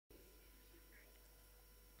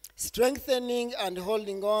Strengthening and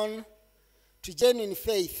holding on to genuine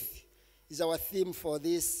faith is our theme for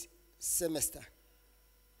this semester.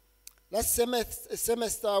 Last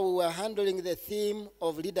semester we were handling the theme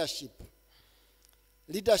of leadership.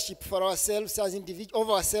 Leadership for ourselves as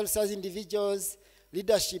individuals,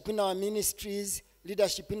 leadership in our ministries,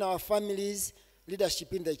 leadership in our families,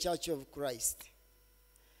 leadership in the Church of Christ.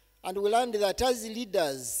 And we learned that as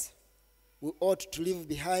leaders, we ought to leave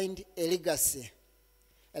behind a legacy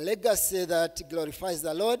that glorifies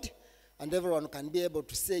the Lord, and everyone can be able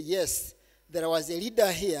to say, yes, there was a leader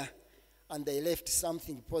here, and they left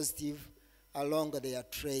something positive along their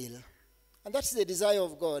trail. And that's the desire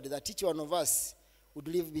of God, that each one of us would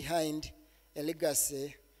leave behind a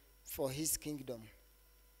legacy for his kingdom.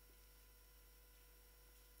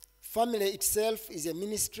 Family itself is a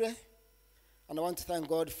ministry, and I want to thank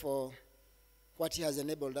God for what he has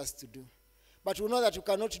enabled us to do. But we know that we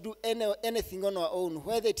cannot do anything on our own,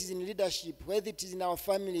 whether it is in leadership, whether it is in our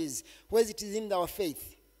families, whether it is in our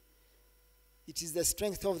faith. It is the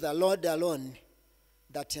strength of the Lord alone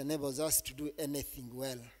that enables us to do anything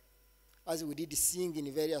well. As we did sing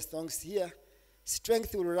in various songs here,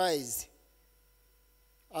 strength will rise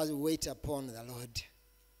as we wait upon the Lord.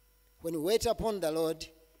 When we wait upon the Lord,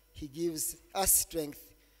 he gives us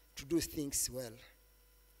strength to do things well.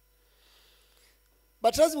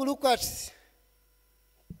 But as we look at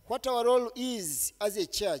what our role is as a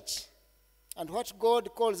church and what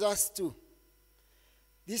God calls us to,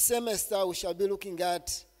 this semester we shall be looking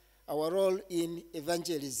at our role in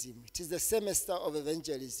evangelism. It is the semester of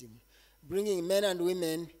evangelism, bringing men and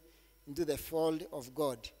women into the fold of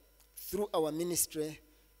God through our ministry,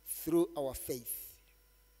 through our faith.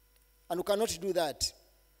 And we cannot do that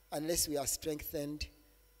unless we are strengthened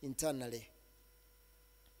internally.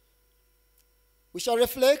 We shall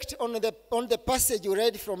reflect on the passage we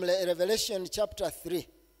read from Revelation chapter 3.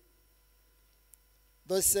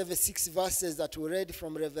 Those 6 verses that we read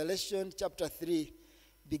from Revelation chapter 3,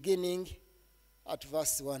 beginning at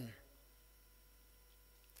verse 1.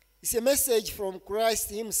 It's a message from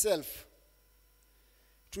Christ himself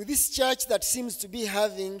to this church that seems to be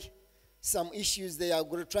having some issues they are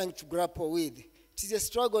trying to grapple with. It is a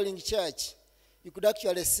struggling church. You could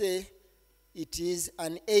actually say it is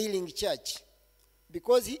an ailing church,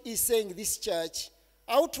 because he is saying this church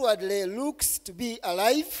outwardly looks to be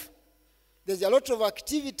alive. There's a lot of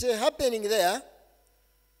activity happening there,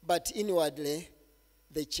 but inwardly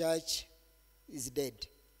the church is dead.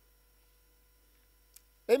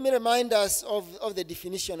 Let me remind us of the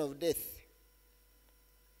definition of death.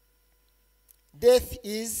 Death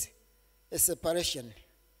is a separation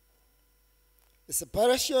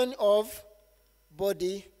of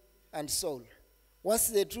body and soul. Once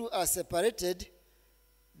the two are separated,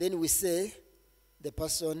 then we say the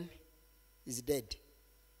person is dead.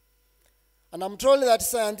 And I'm told that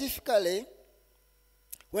scientifically,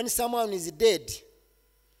 when someone is dead,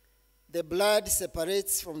 the blood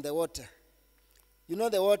separates from the water. You know,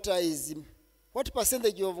 the water is, what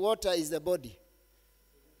percentage of water is the body?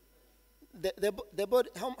 The body,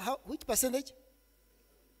 which percentage?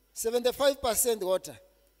 75% water.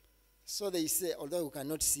 So they say, although we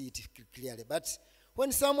cannot see it clearly, but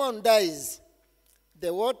when someone dies,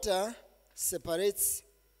 the water separates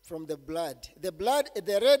from the blood.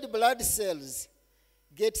 The red blood cells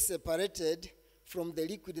get separated from the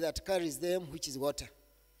liquid that carries them, which is water.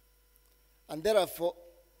 And therefore,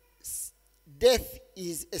 death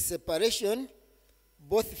is a separation,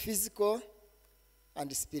 both physical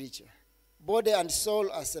and spiritual. Body and soul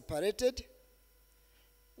are separated.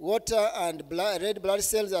 Water and red blood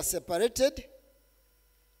cells are separated.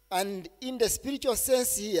 And in the spiritual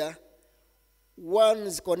sense here,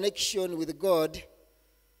 one's connection with God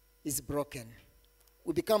is broken.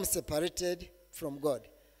 We become separated from God.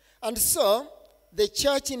 And so, the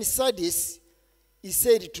church in Sardis is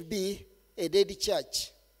said to be a dead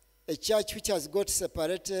church, a church which has got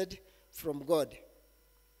separated from God.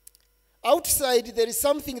 Outside, there is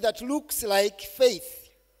something that looks like faith,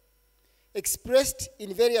 expressed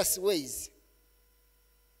in various ways.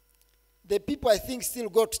 The people, I think, still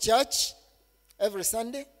go to church every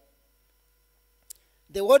Sunday.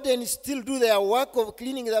 The wardens still do their work of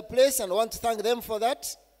cleaning the place, and I want to thank them for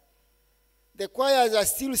that. The choirs are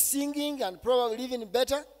still singing, and probably even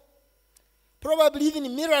better. Probably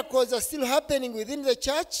even miracles are still happening within the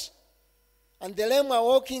church. And the lame are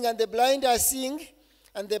walking, and the blind are seeing,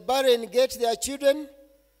 and the barren get their children,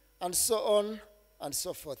 and so on and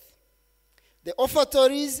so forth. The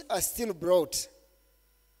offertories are still brought.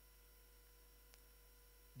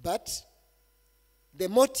 But the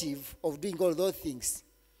motive of doing all those things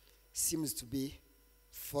seems to be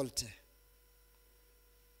faulty.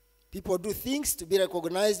 People do things to be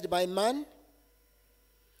recognized by man.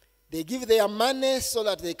 They give their money so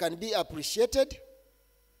that they can be appreciated.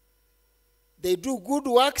 They do good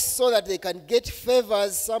works so that they can get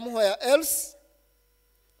favors somewhere else.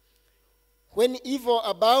 When evil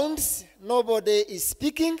abounds, nobody is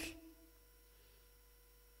speaking.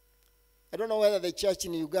 I don't know whether the church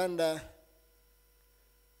in Uganda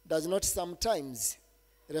does not sometimes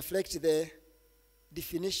reflect the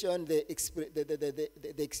definition, the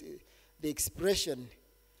expression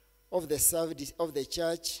of the service of the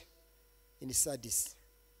church in Sardis.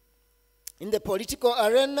 In the political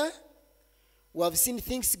arena, we have seen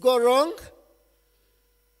things go wrong,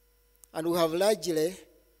 and we have largely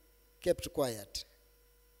kept quiet.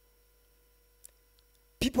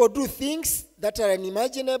 People do things that are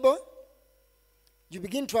unimaginable. You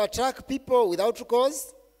begin to attack people without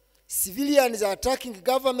cause. Civilians are attacking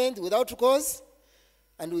government without cause,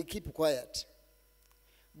 and we keep quiet.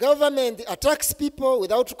 Government attacks people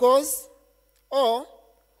without cause, or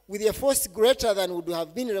with a force greater than would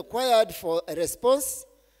have been required for a response,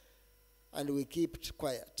 and we keep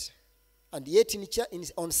quiet. And yet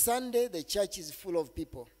on Sunday, the church is full of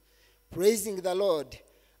people praising the Lord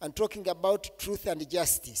and talking about truth and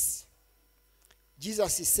justice.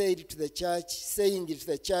 Jesus is saying it to the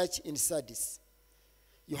church in Sardis.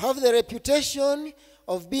 You have the reputation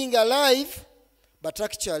of being alive, but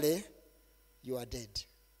actually you are dead.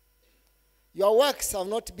 Your works have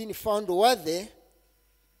not been found worthy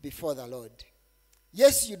before the Lord.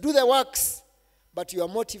 Yes, you do the works, but your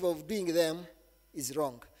motive of doing them is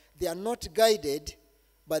wrong. They are not guided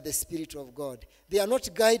by the Spirit of God. They are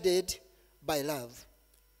not guided by love.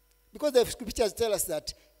 Because the scriptures tell us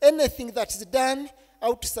that anything that is done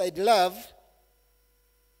outside love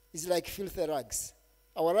is like filthy rags.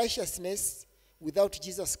 Our righteousness without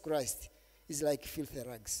Jesus Christ is like filthy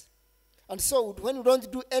rags. And so when we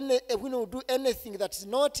do anything that is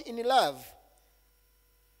not in love,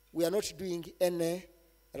 we are not doing any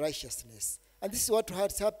righteousness. And this is what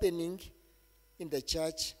was happening in the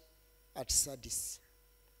church at Sardis.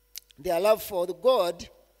 Their love for the God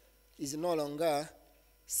is no longer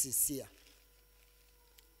sincere.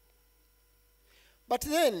 But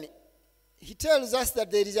then he tells us that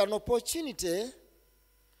there is an opportunity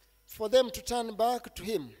for them to turn back to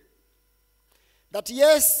him. That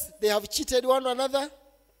yes, they have cheated one another.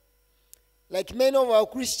 Like many of our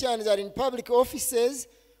Christians are in public offices.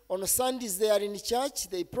 On Sundays they are in church.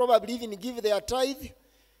 They probably even give their tithe.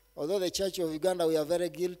 Although the Church of Uganda, we are very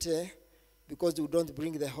guilty because we don't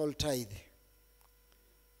bring the whole tithe.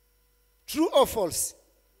 True or false?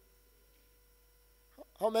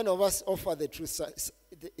 How many of us offer the truth,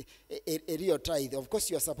 a real tithe? Of course,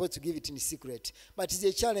 you are supposed to give it in secret. But it's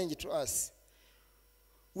a challenge to us.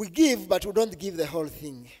 We give, but we don't give the whole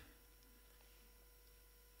thing.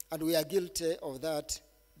 And we are guilty of that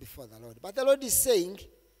before the Lord. But the Lord is saying,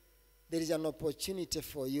 there is an opportunity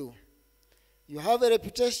for you. You have a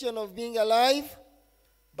reputation of being alive,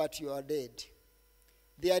 but you are dead.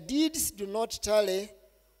 Their deeds do not tally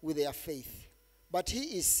with their faith. But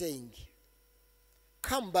he is saying,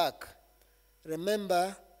 come back.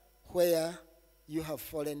 Remember where you have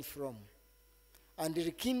fallen from. And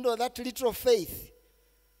rekindle that little faith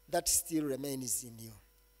that still remains in you.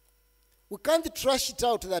 We can't trash it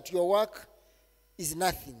out that your work is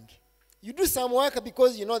nothing. You do some work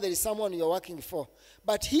because you know there is someone you are working for.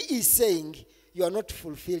 But he is saying you are not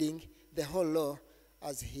fulfilling the whole law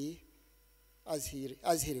as he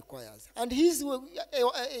requires. And he's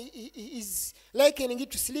likening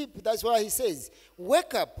it to sleep. That's why he says,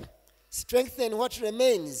 wake up, strengthen what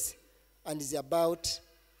remains and is about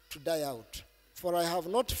to die out. For I have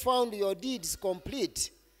not found your deeds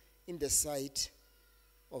complete in the sight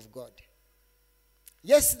of God.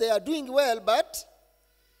 Yes, they are doing well, but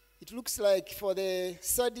it looks like for the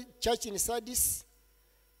church in Sardis,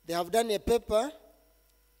 they have done a paper,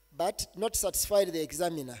 but not satisfied the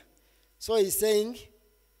examiner. So he's saying,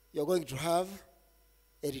 you're going to have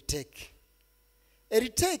a retake. A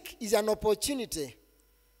retake is an opportunity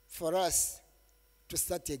for us to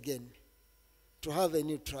start again, to have a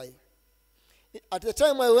new trial. At the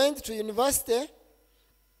time I went to university,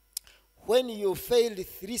 when you failed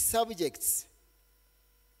 3 subjects,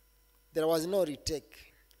 there was no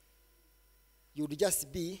retake. You would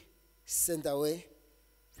just be sent away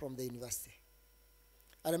from the university.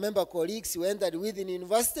 I remember colleagues who entered within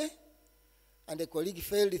university, and a colleague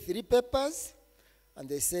failed 3 papers, and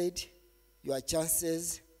they said, your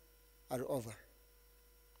chances are over.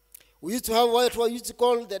 We used to have what we used to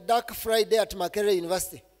call the Dark Friday at Makerere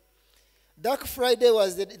University. Dark Friday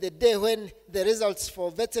was the day when the results for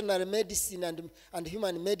veterinary medicine and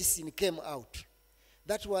human medicine came out.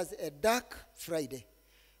 That was a dark Friday.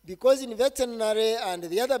 Because in veterinary and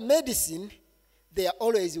the other medicine, there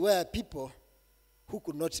always were people who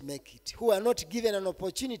could not make it, who are not given an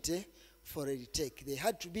opportunity for a retake. They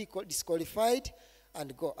had to be disqualified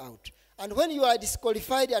and go out. And when you are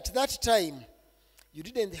disqualified at that time, you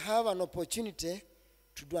didn't have an opportunity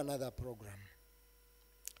to do another program.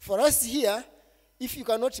 For us here, if you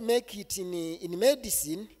cannot make it in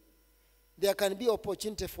medicine, there can be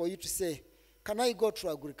opportunity for you to say, can I go to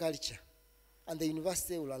agriculture? And the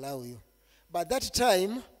university will allow you. But that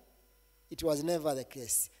time, it was never the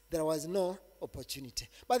case. There was no opportunity.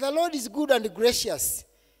 But the Lord is good and gracious.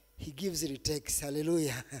 He gives retakes.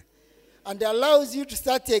 Hallelujah. And allows you to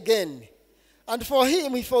start again. And for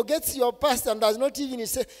him, he forgets your past and does not even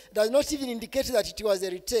indicate that it was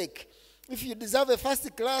a retake. If you deserve a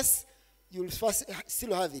first class, you will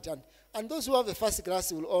still have it. And those who have a first class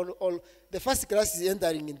the first class is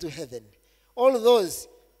entering into heaven. All those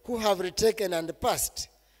who have retaken and passed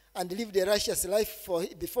and lived a righteous life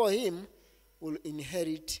before him will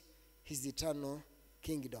inherit his eternal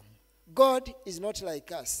kingdom. God is not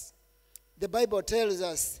like us. The Bible tells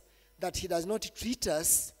us that he does not treat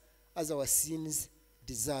us as our sins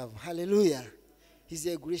deserve. Hallelujah. He's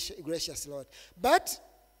a gracious Lord. But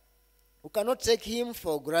we cannot take him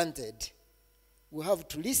for granted. We have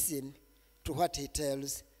to listen to what he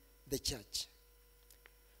tells the church.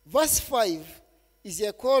 Verse 5 is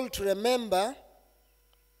a call to remember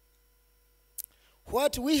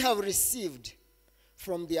what we have received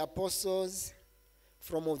from the apostles,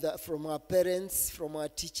 from our parents, from our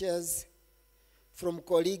teachers, from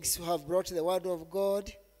colleagues who have brought the word of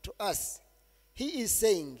God to us. He is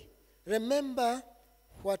saying, remember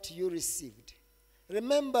what you received.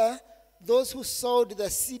 Remember those who sowed the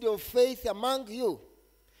seed of faith among you,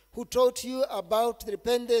 who taught you about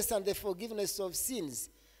repentance and the forgiveness of sins,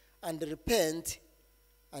 and repent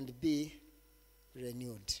and be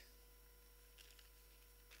renewed.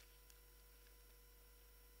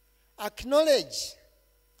 Acknowledge.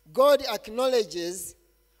 God acknowledges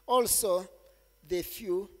also the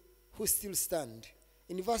few who still stand.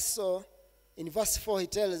 In verse 4, he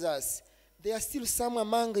tells us, there are still some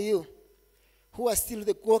among you who are still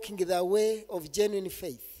walking the way of genuine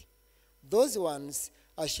faith. Those ones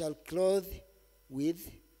I shall clothe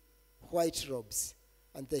with white robes,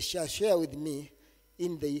 and they shall share with me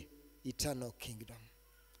in the eternal kingdom.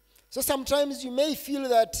 So sometimes you may feel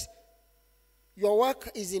that your work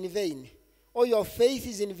is in vain, or your faith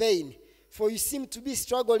is in vain, for you seem to be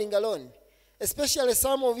struggling alone. Especially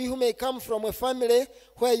some of you who may come from a family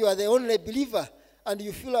where you are the only believer and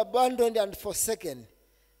you feel abandoned and forsaken.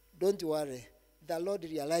 Don't worry. The Lord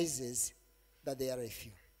realizes that there are a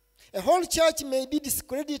few. A whole church may be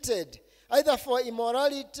discredited, either for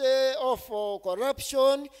immorality or for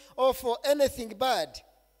corruption or for anything bad.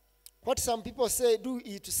 What some people do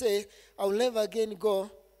is to say, I will never again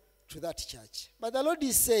go to that church. But the Lord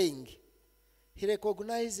is saying, he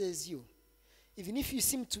recognizes you. Even if you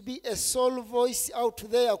seem to be a soul voice out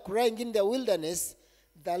there crying in the wilderness,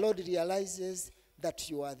 the Lord realizes that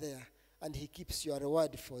you are there, and he keeps your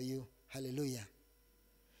reward for you. Hallelujah.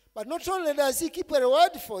 But not only does he keep a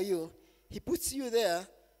reward for you, he puts you there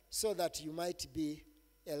so that you might be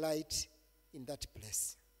a light in that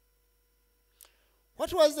place.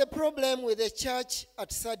 What was the problem with the church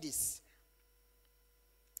at Sardis?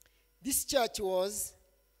 This church was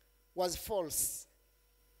false.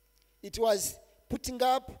 It was putting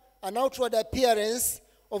up an outward appearance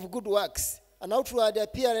of good works, an outward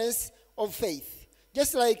appearance of faith.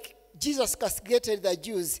 Just like Jesus castigated the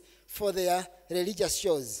Jews for their religious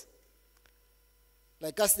shows.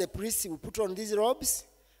 Like us, the priests, will put on these robes,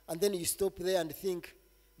 and then you stop there and think,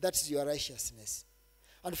 that's your righteousness.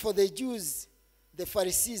 And for the Jews, the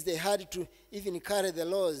Pharisees, they had to even carry the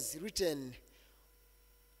laws written,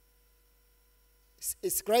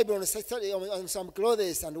 inscribed on some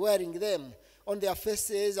clothes and wearing them on their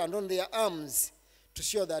faces and on their arms to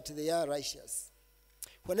show that they are righteous.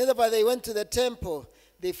 Whenever they went to the temple,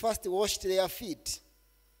 they first washed their feet.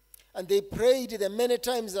 And they prayed the many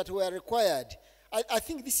times that were required. I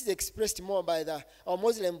think this is expressed more by our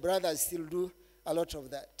Muslim brothers still do a lot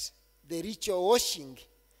of that. The ritual washing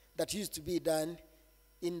that used to be done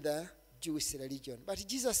in the Jewish religion. But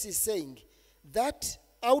Jesus is saying that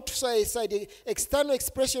outside, external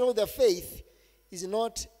expression of the faith is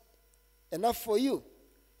not enough for you.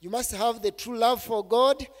 You must have the true love for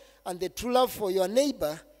God and the true love for your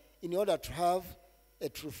neighbor in order to have a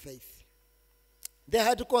true faith. They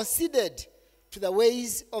had conceded to the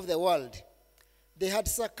ways of the world. They had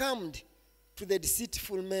succumbed to the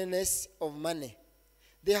deceitfulness of money.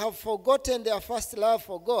 They have forgotten their first love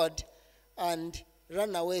for God and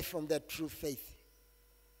run away from the true faith.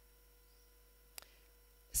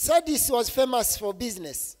 Sardis was famous for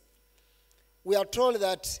business. We are told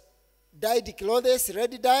that dyed clothes,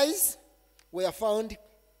 red dyes, were found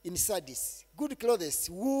in Sardis. Good clothes,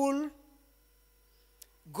 wool,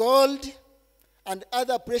 gold, and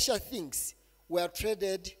other precious things were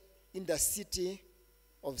traded in the city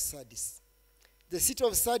of Sardis. The city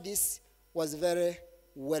of Sardis was very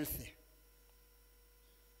wealthy.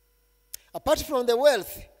 Apart from the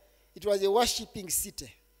wealth, it was a worshiping city.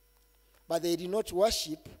 But they did not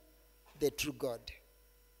worship the true God.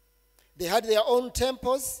 They had their own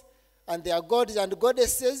temples and their gods and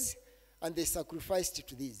goddesses, and they sacrificed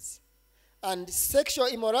to these. And sexual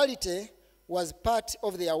immorality was part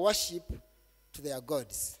of their worship to their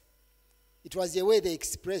gods. It was the way they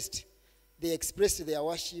expressed their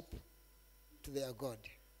worship to their God.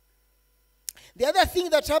 The other thing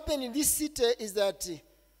that happened in this city is that,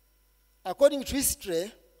 according to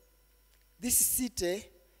history, this city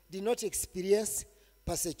did not experience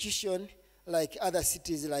persecution like other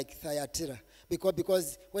cities like Thyatira.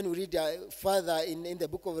 Because when we read further in the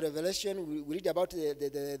book of Revelation, we read about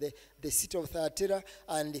the city of Thyatira,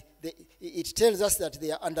 and it tells us that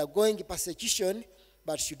they are undergoing persecution,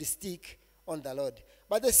 but should stick on the Lord.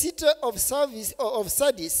 But the city of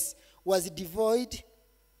Sardis was devoid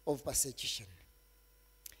of persecution.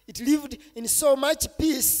 It lived in so much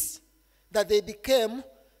peace that they became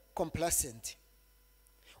complacent.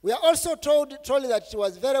 We are also told that it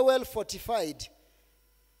was very well fortified.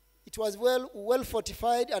 It was well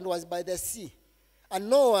fortified and was by the sea, and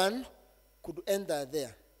no one could enter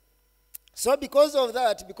there. So because of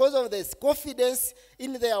that, because of this confidence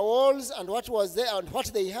in their walls and what was there and what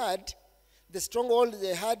they had, the stronghold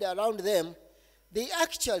they had around them, they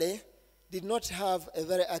actually did not have a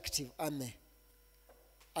very active army,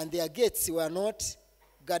 and their gates were not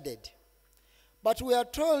guarded. But we are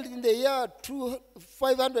told in the year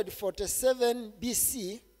 547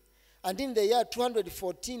 BC and in the year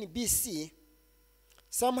 214 BC,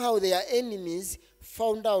 somehow their enemies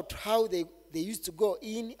found out how they used to go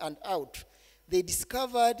in and out. They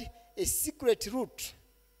discovered a secret route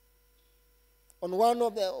on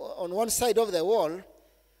one side of the wall,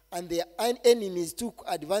 and their enemies took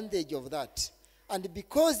advantage of that. And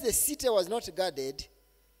because the city was not guarded,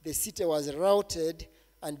 the city was routed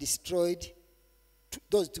and destroyed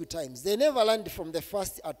those two times. They never learned from the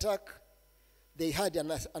first attack. They had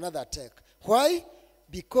another attack. Why?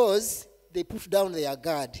 Because they put down their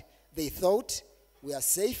guard. They thought, we are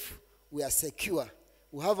safe, we are secure.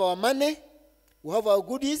 We have our money, we have our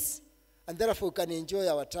goodies, and therefore we can enjoy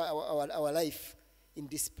our life in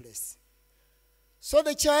this place. So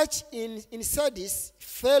the church in Sardis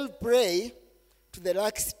fell prey to the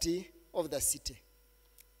laxity of the city.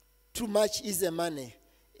 Too much easy money.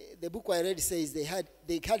 The book I read says they had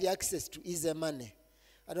access to easy money.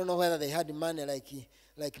 I don't know whether they had money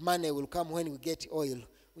like money will come when we get oil.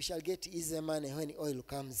 We shall get easy money when oil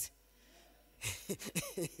comes.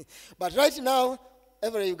 But right now,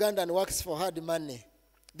 every Ugandan works for hard money.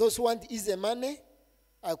 Those who want easy money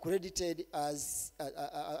are credited as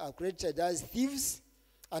thieves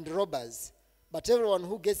and robbers. But everyone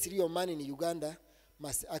who gets real money in Uganda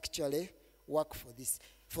must actually work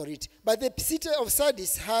for it. But the city of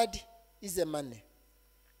Sardis had easy money.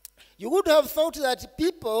 You would have thought that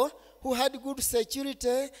people who had good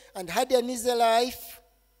security and had an easy life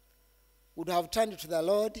would have turned to the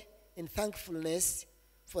Lord in thankfulness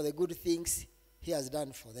for the good things he has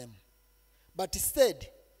done for them. But instead,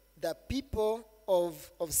 the people of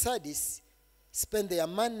Sardis spent their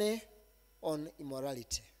money on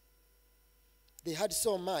immorality. They had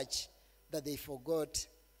so much that they forgot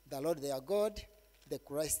the Lord their God, the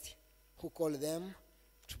Christ who called them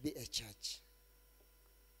to be a church.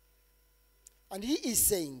 And he is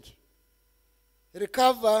saying,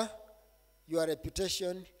 recover your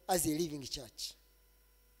reputation as a living church.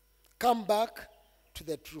 Come back to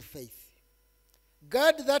the true faith.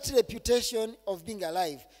 Guard that reputation of being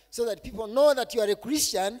alive so that people know that you are a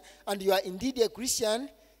Christian and you are indeed a Christian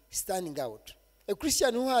standing out. A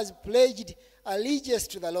Christian who has pledged allegiance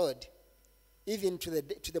to the Lord, even to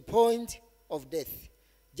the point of death.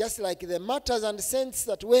 Just like the martyrs and saints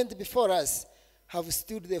that went before us have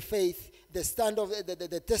stood the faith,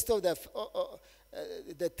 the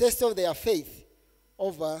test of their faith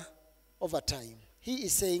over time. He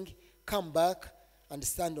is saying, come back and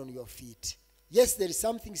stand on your feet. Yes, there is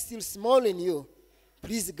something still small in you.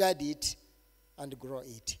 Please guard it and grow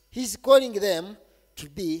it. He's calling them to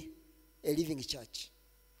be a living church.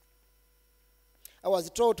 I was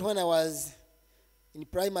taught when I was in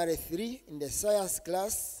primary 3 in the science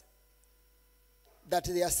class that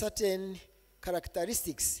there are certain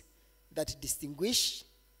characteristics that distinguish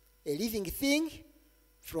a living thing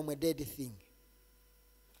from a dead thing.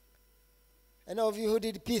 Any of you who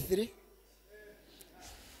did P3?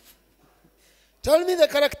 Tell me the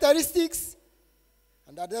characteristics.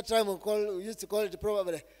 And at that time we used to call it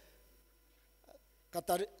probably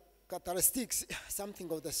characteristics, something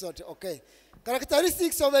of the sort. Okay.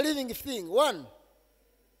 Characteristics of a living thing. 1,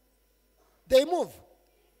 they move.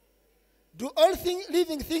 Do all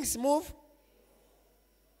living things move?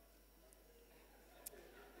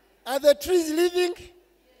 Are the trees living?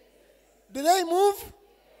 Do they move?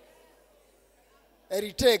 A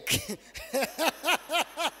retake.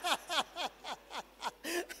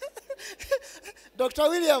 Dr.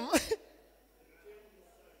 William,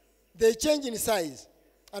 they change in size.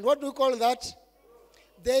 And what do we call that?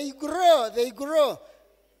 They grow.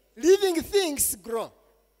 Living things grow.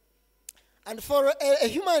 And for a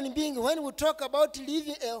human being, when we talk about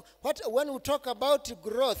living, when we talk about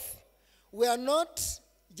growth, we are not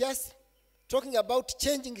just talking about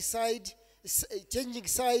changing size,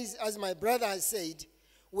 as my brother has said.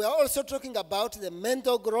 We are also talking about the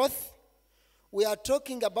mental growth. We are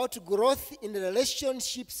talking about growth in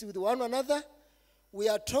relationships with one another. We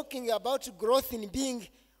are talking about growth in being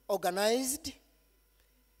organized,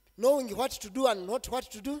 knowing what to do and not what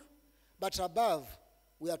to do. But above,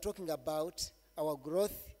 we are talking about our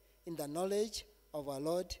growth in the knowledge of our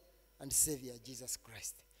Lord and Savior, Jesus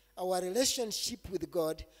Christ. Our relationship with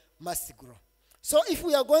God must grow. So if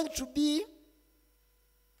we are going to be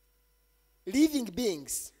living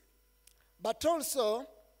beings, but also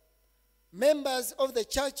members of the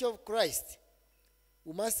Church of Christ,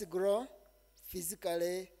 we must grow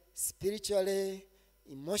physically, spiritually,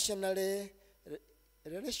 emotionally,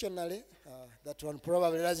 relationally. That one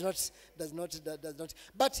probably does not.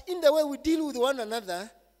 But in the way we deal with one another,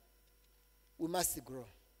 we must grow.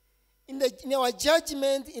 In our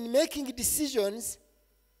judgment, in making decisions,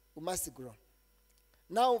 we must grow.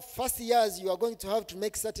 Now, first years, you are going to have to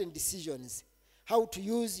make certain decisions. How to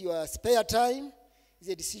use your spare time is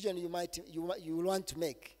a decision you will want to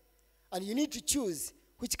make. And you need to choose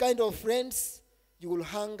which kind of friends you will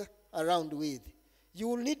hang around with. You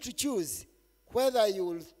will need to choose whether you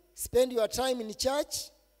will spend your time in church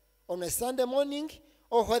on a Sunday morning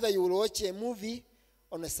or whether you will watch a movie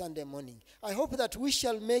on a Sunday morning. I hope that we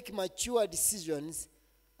shall make mature decisions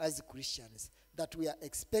as Christians, that we are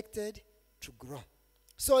expected to grow.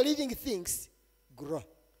 So living things grow.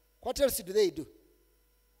 What else do?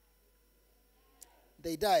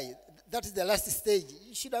 They die. That is the last stage.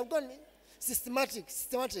 You should have gone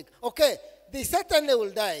systematic. Okay, they certainly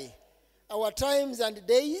will die. Our times and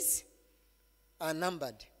days are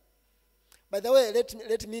numbered. By the way,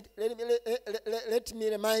 let me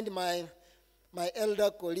remind my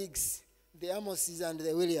elder colleagues, the Amoses and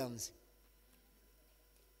the Williams.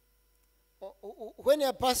 When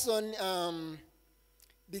a person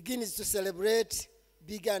begins to celebrate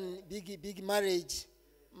big marriage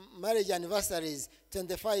anniversaries,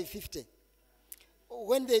 25, 50,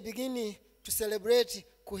 when they begin to celebrate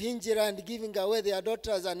kuhinjira and giving away their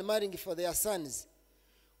daughters and marrying for their sons,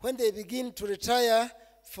 when they begin to retire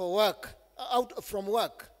out from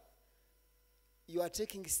work, you are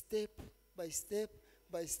taking step by step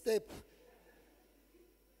by step.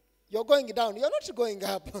 You're going down. You're not going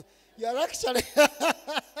up. You are actually...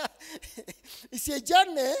 It's a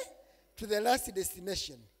journey to the last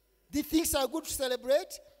destination. These things are good to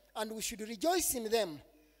celebrate, and we should rejoice in them,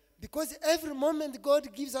 because every moment God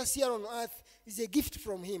gives us here on earth is a gift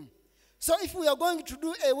from Him. So if we are going to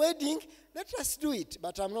do a wedding, let us do it.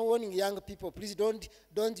 But I'm not warning young people, please don't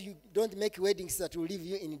make weddings that will leave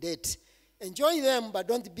you in debt. Enjoy them, but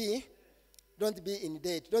don't be in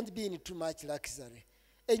debt. Don't be in too much luxury.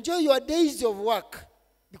 Enjoy your days of work,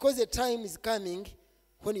 because the time is coming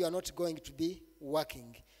when you are not going to be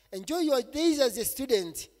working. Enjoy your days as a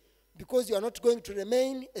student, because you are not going to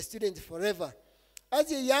remain a student forever.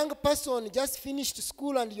 As a young person, just finished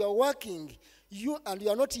school and you are working, you are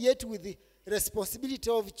not yet with the responsibility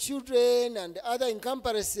of children and other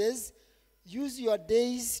encumbrances, use your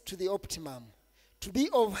days to the optimum, to be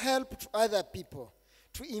of help to other people,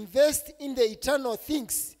 to invest in the eternal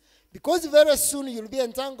things, because very soon you'll be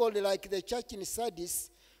entangled like the church in Sardis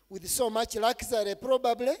with so much luxury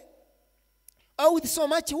probably, or with so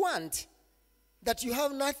much want that you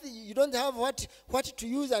have nothing, you don't have what to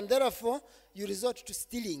use, and therefore you resort to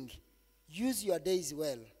stealing. Use your days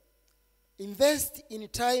well. Invest in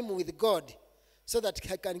time with God so that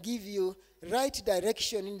He can give you right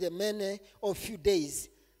direction in the many or few days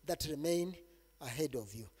that remain ahead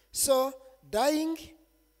of you. So, dying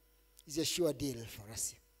is a sure deal for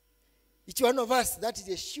us. Each one of us, that is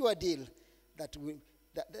a sure deal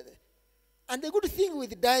And the good thing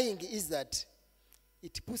with dying is that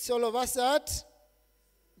it puts all of us at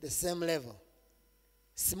the same level.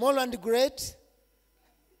 Small and great,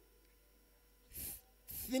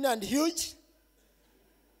 thin and huge,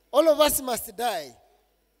 all of us must die.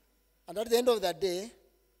 And at the end of the day,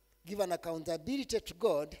 give an accountability to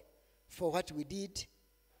God for what we did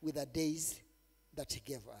with the days that he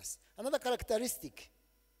gave us. Another characteristic,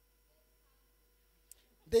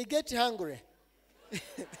 they get hungry.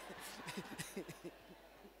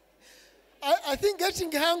 I think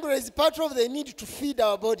getting hungry is part of the need to feed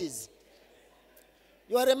our bodies.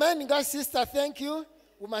 You are reminding us, sister, thank you.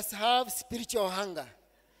 We must have spiritual hunger.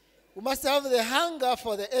 We must have the hunger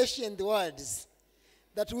for the ancient words,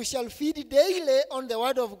 that we shall feed daily on the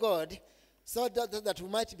word of God, so that we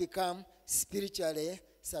might become spiritually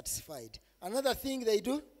satisfied. Another thing they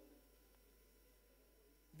do,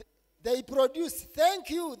 they produce. Thank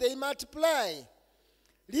you. They multiply.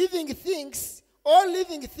 Living things, all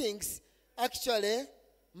living things actually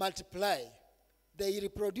multiply. They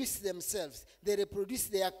reproduce themselves. They reproduce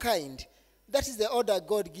their kind. That is the order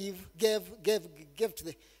God gave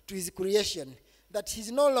to his creation. That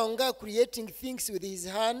he's no longer creating things with his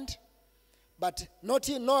hand, but not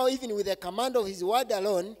even with the command of his word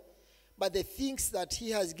alone, but the things that he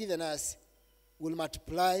has given us will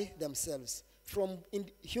multiply themselves. From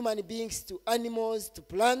human beings to animals to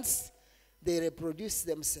plants, they reproduce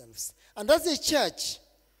themselves. And as a church,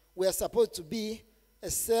 we are supposed to be a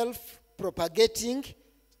self-propagating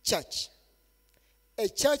church. A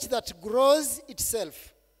church that grows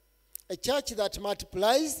itself. A church that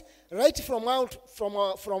multiplies right from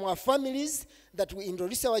our families, that we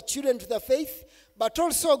introduce our children to the faith, but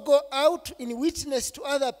also go out in witness to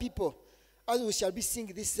other people, as we shall be seeing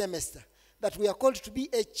this semester, that we are called to be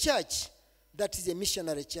a church that is a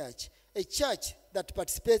missionary church, a church that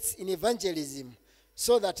participates in evangelism,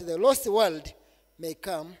 so that the lost world may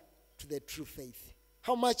come to the true faith.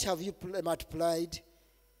 How much have you multiplied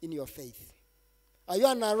in your faith? Are you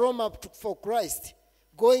an aroma for Christ,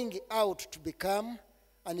 going out to become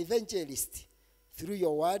an evangelist through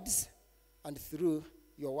your words and through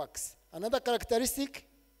your works? Another characteristic,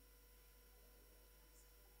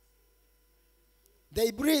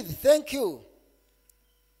 they breathe. Thank you.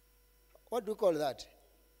 What do we call that?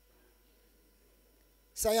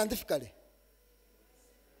 Scientifically.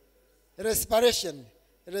 Respiration.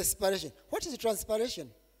 Respiration. What is transpiration?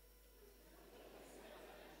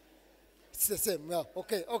 It's the same. Yeah.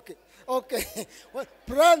 Okay. When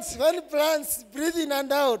plants breathe in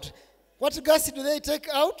and out, what gas do they take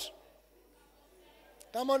out?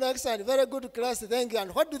 Carbon dioxide. Very good class. Thank you.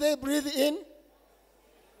 And what do they breathe in?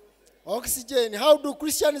 Oxygen. How do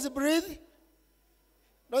Christians breathe?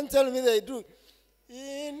 Don't tell me they do.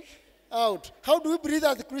 In, out. How do we breathe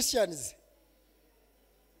as Christians?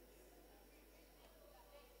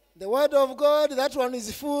 The word of God, that one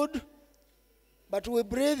is food. But we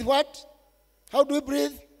breathe what? How do we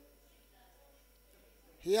breathe?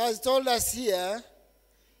 He has told us here,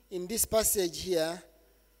 in this passage here,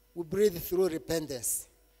 we breathe through repentance.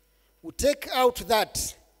 We take out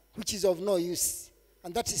that which is of no use,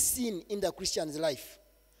 and that is sin in the Christian's life.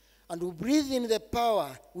 And we breathe in the power,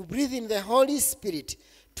 we breathe in the Holy Spirit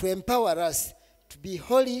to empower us to be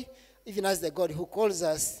holy, even as the God who calls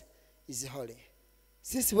us is holy.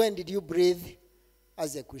 Since when did you breathe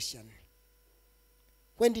as a Christian?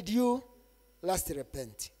 When did you last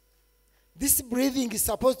repent? This breathing is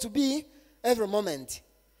supposed to be every moment.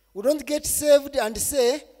 We don't get saved and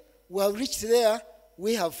say, we have reached there,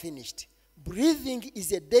 we have finished. Breathing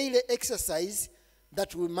is a daily exercise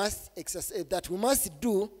that we must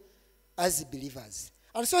do as believers.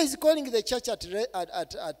 And so he's calling the church at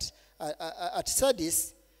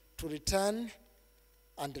Sardis to return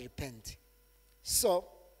and repent. So,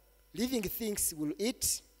 living things will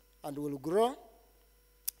eat and will grow,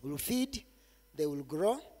 will feed, they will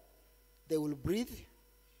grow, they will breathe,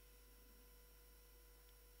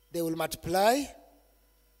 they will multiply,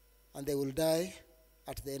 and they will die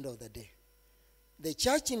at the end of the day. The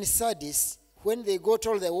church in Sardis, when they got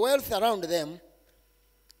all the wealth around them,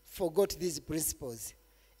 forgot these principles.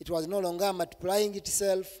 It was no longer multiplying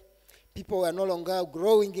itself. People were no longer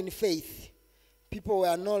growing in faith. People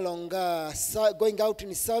were no longer going out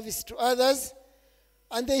in service to others.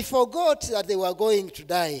 And they forgot that they were going to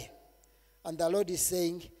die. And the Lord is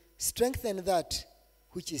saying, strengthen that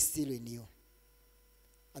which is still in you.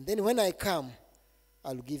 And then when I come,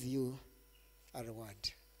 I'll give you a reward.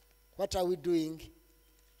 What are we doing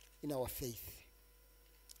in our faith?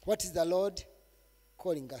 What is the Lord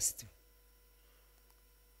calling us to?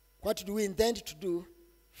 What do we intend to do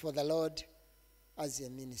for the Lord as a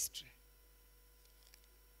ministry?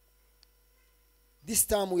 This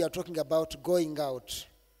time we are talking about going out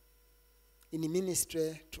in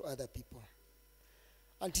ministry to other people.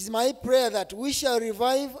 And it is my prayer that we shall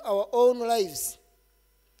revive our own lives.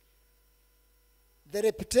 The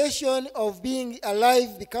reputation of being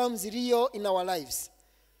alive becomes real in our lives.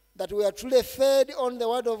 That we are truly fed on the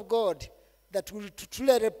word of God. That we will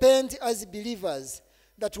truly repent as believers.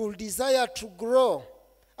 That we will desire to grow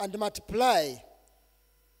and multiply,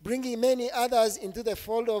 bringing many others into the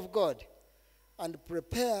fold of God, and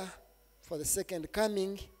prepare for the second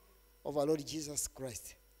coming of our Lord Jesus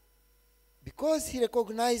Christ. Because he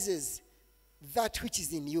recognizes that which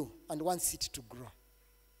is in you and wants it to grow.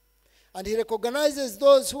 And he recognizes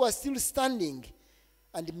those who are still standing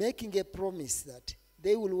and making a promise that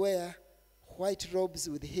they will wear white robes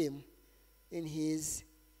with him in his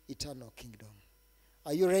eternal kingdom.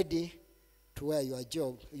 Are you ready to wear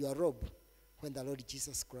your robe when the Lord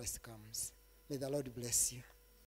Jesus Christ comes? May the Lord bless you.